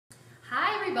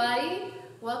everybody.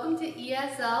 Welcome to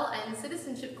ESL and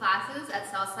Citizenship classes at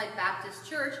Southside Baptist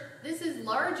Church. This is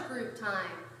large group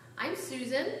time. I'm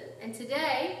Susan, and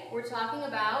today we're talking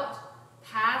about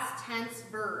past tense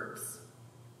verbs.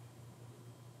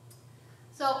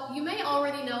 So you may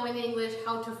already know in English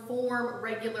how to form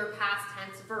regular past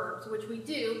tense verbs, which we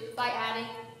do by adding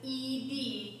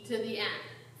ed to the end,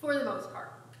 for the most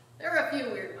part. There are a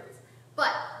few weird ones.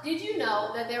 But did you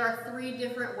know that there are 3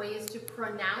 different ways to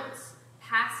pronounce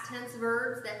past tense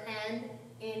verbs that end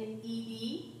in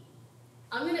ed?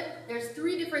 There's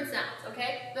 3 different sounds,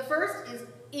 okay? The first is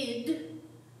id,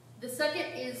 the second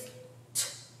is t,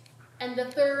 and the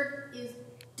third is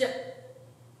d.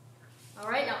 All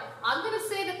right, now I'm going to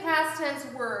say the past tense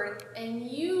word, and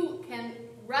you can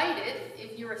write it.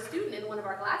 If you're a student in one of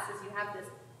our classes, you have this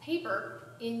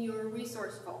paper in your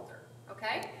resource folder,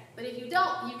 okay? But if you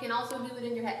don't, you can also do it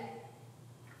in your head.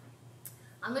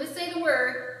 I'm going to say the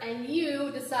word, and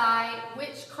you decide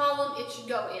which column it should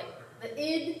go in. The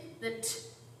id, the t,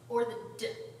 or the d.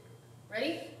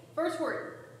 Ready? First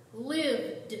word,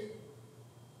 lived.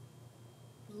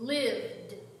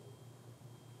 Lived.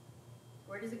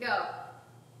 Where does it go?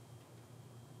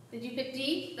 Did you pick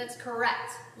D? That's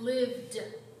correct. Lived.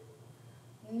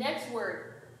 Next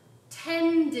word,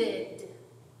 tended.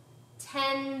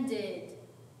 Tended.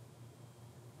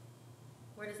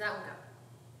 Where does that one go?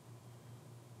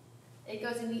 It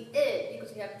goes in the id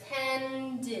because we have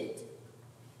tended.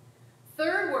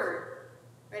 Third word,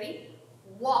 ready?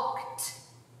 Walked.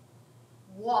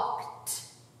 Walked.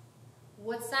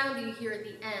 What sound do you hear at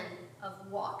the end of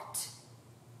walked?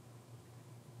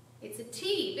 It's a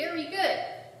T. Very good.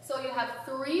 So you have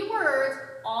 3 words,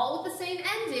 all with the same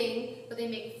ending, but they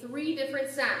make 3 different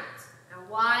sounds. Now,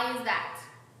 why is that?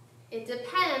 It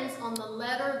depends on the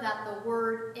letter that the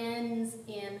word ends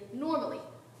in normally.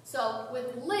 So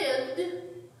with lived,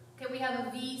 okay, we have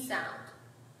a V sound.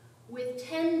 With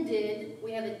tended,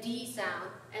 we have a D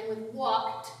sound. And with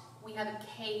walked, we have a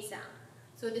K sound.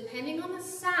 So depending on the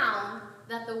sound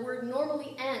that the word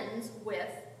normally ends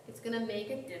with, it's going to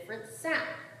make a different sound.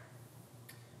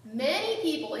 Many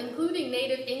people, including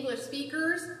native English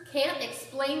speakers, can't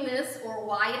explain this or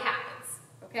why it happens,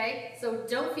 okay? So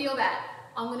don't feel bad.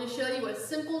 I'm going to show you a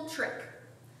simple trick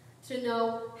to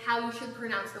know how you should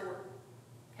pronounce the word,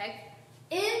 okay?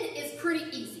 End is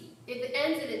pretty easy. If it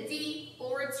ends in a D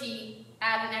or a T,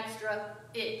 add an extra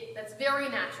id. That's very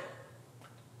natural.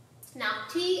 Now,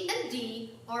 T and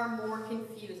D are more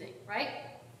confusing, right?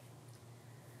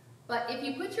 But if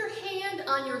you put your hand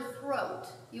on your throat,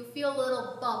 you'll feel a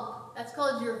little bump. That's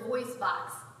called your voice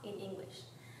box in English.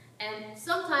 And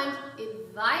sometimes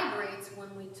it vibrates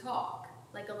when we talk,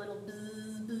 like a little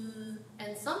bzz, bzz,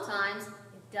 and sometimes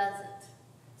it doesn't.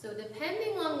 So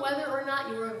depending on whether or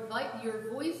not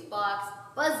your voice box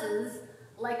buzzes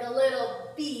like a little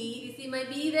bee, you see my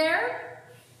bee there?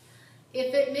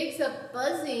 If it makes a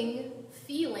buzzing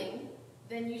feeling,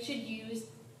 then you should use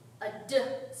a d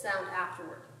sound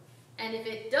afterward. And if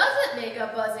it doesn't make a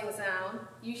buzzing sound,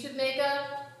 you should make a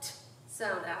t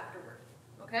sound afterward,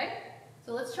 okay?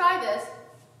 So let's try this.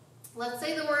 Let's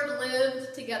say the word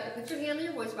lived together. Put your hand in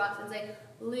your voice box and say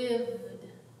lived,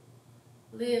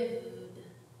 lived.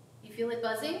 You feel it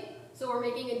buzzing? So we're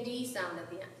making a D sound at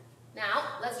the end.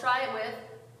 Now, let's try it with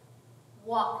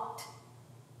walked,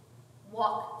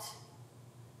 walked.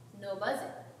 No buzzing,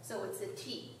 so it's a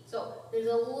T. So there's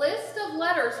a list of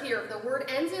letters here. If the word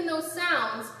ends in those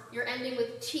sounds, you're ending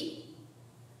with T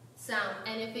sound.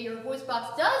 And if your voice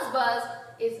box does buzz,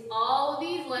 it's all of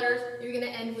these letters, you're going to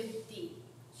end with D.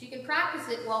 So you can practice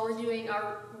it while we're doing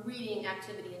our reading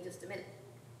activity in just a minute.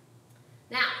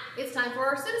 Now, it's time for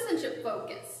our citizenship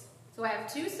focus. So I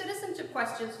have 2 citizenship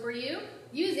questions for you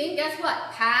using, guess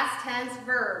what? Past tense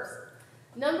verbs.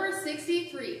 Number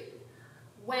 63.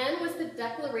 When was the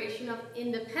Declaration of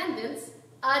Independence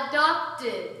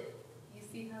adopted? You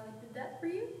see how I did that for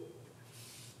you?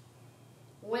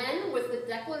 When was the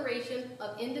Declaration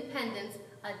of Independence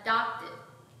adopted?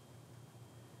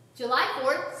 July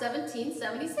 4th,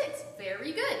 1776.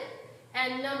 Very good.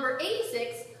 And number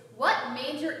 86, what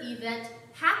major event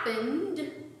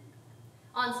happened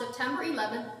on September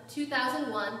 11th,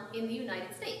 2001 in the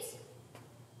United States?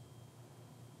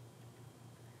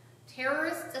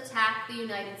 Terrorists attacked the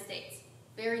United States.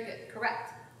 Very good,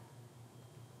 correct.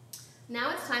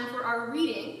 Now it's time for our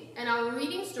reading, and our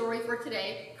reading story for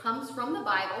today comes from the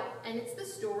Bible, and it's the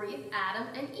story of Adam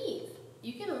and Eve.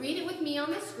 You can read it with me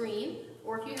on the screen,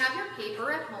 or if you have your paper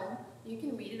at home, you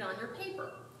can read it on your paper.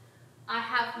 I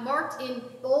have marked in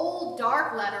bold,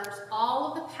 dark letters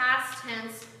all of the past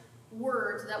tense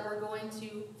words that we're going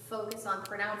to focus on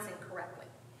pronouncing correctly.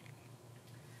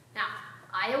 Now,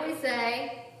 I I always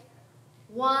say,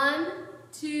 1,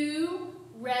 2,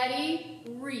 ready,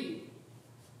 read.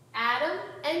 Adam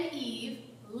and Eve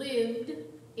lived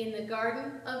in the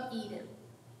Garden of Eden.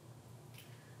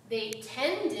 They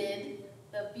tended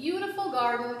the beautiful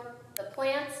garden, the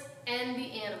plants, and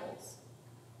the animals.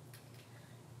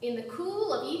 In the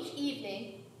cool of each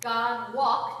evening, God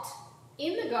walked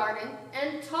in the garden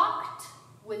and talked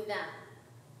with them.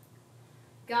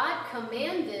 God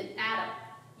commanded Adam,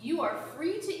 "You are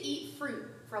free to eat fruit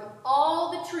from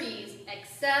all the trees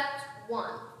except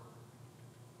one.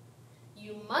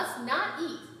 You must not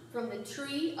eat from the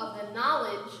tree of the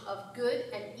knowledge of good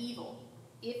and evil.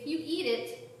 If you eat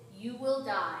it, you will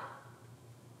die."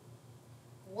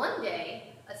 One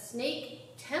day, a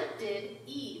snake tempted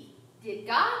Eve. Did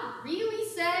God really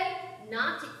say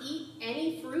not to eat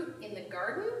any fruit in the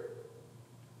garden?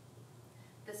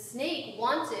 The snake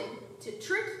wanted to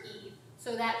trick Eve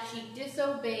so that she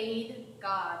disobeyed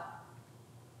God.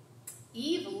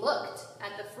 Eve looked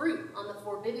at the fruit on the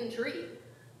forbidden tree.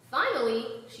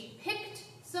 Finally, she picked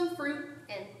some fruit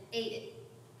and ate it.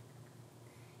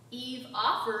 Eve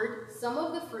offered some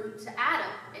of the fruit to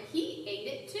Adam, and he ate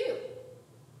it too.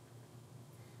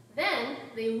 Then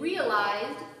they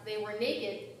realized they were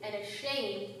naked and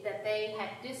ashamed that they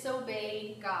had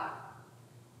disobeyed God.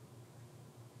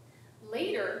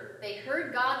 Later, they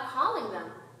heard God calling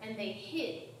them, and they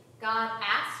hid. God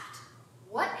asked,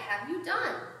 "What have you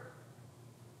done?"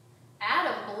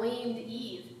 Adam blamed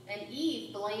Eve, and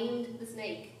Eve blamed the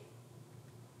snake.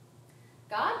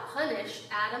 God punished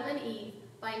Adam and Eve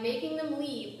by making them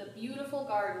leave the beautiful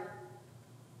garden.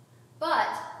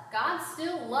 But God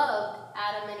still loved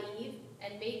Adam and Eve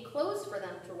and made clothes for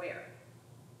them to wear.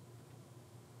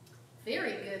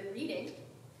 Very good reading.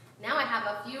 Now I have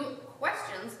a few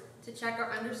questions to check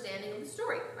our understanding of the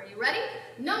story. Are you ready?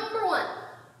 Number 1,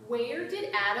 where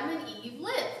did Adam and Eve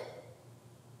live?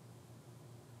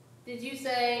 Did you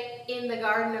say in the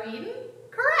Garden of Eden?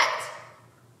 Correct.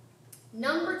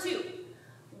 Number 2,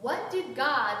 what did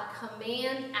God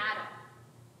command Adam?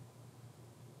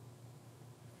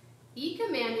 He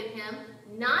commanded him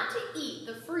not to eat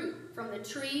the fruit from the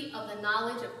tree of the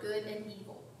knowledge of good and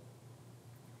evil.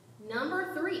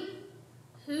 Number 3,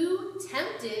 who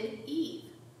tempted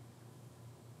Eve?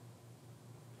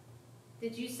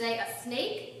 Did you say a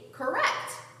snake?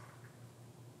 Correct.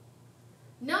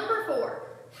 Number 4,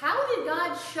 how did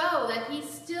God show that he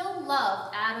still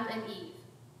loved Adam and Eve?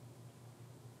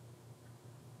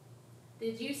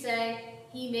 Did you say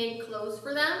he made clothes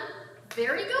for them?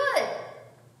 Very good.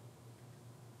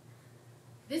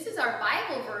 This is our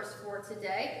Bible verse for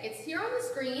today. It's here on the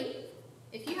screen.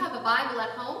 If you have a Bible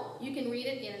at home, you can read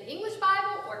it in an English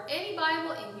Bible or any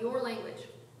Bible in your language.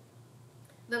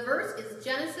 The verse is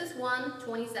Genesis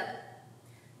 1:27.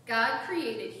 God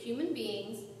created human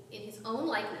beings in his own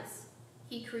likeness.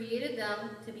 He created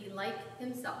them to be like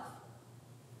himself.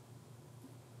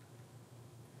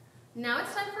 Now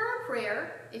it's time for our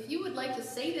prayer. If you would like to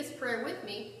say this prayer with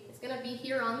me, it's going to be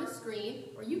here on the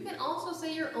screen, or you can also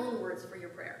say your own words for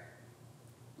your prayer.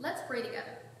 Let's pray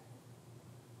together.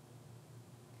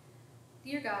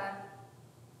 Dear God,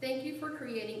 thank you for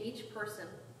creating each person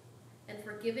and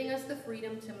for giving us the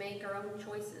freedom to make our own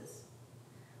choices.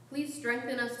 Please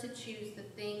strengthen us to choose the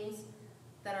things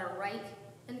that are right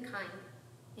and kind.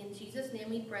 In Jesus' name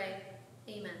we pray,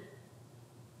 amen.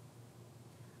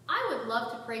 I would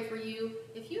love to pray for you.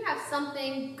 If you have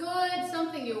something good,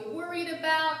 something you're worried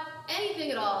about, anything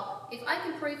at all, if I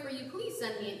can pray for you, please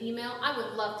send me an email. I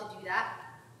would love to do that.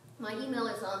 My email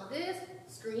is on this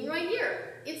screen right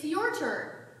here. It's your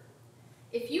turn.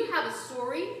 If you have a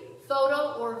story,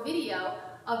 photo, or video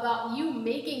about you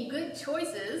making good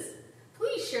choices,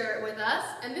 please share it with us.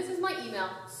 And this is my email,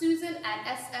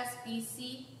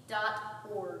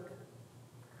 susan@ssbc.org.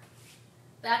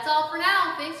 That's all for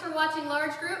now. Thanks for watching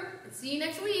Large Group, and see you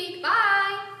next week.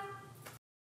 Bye!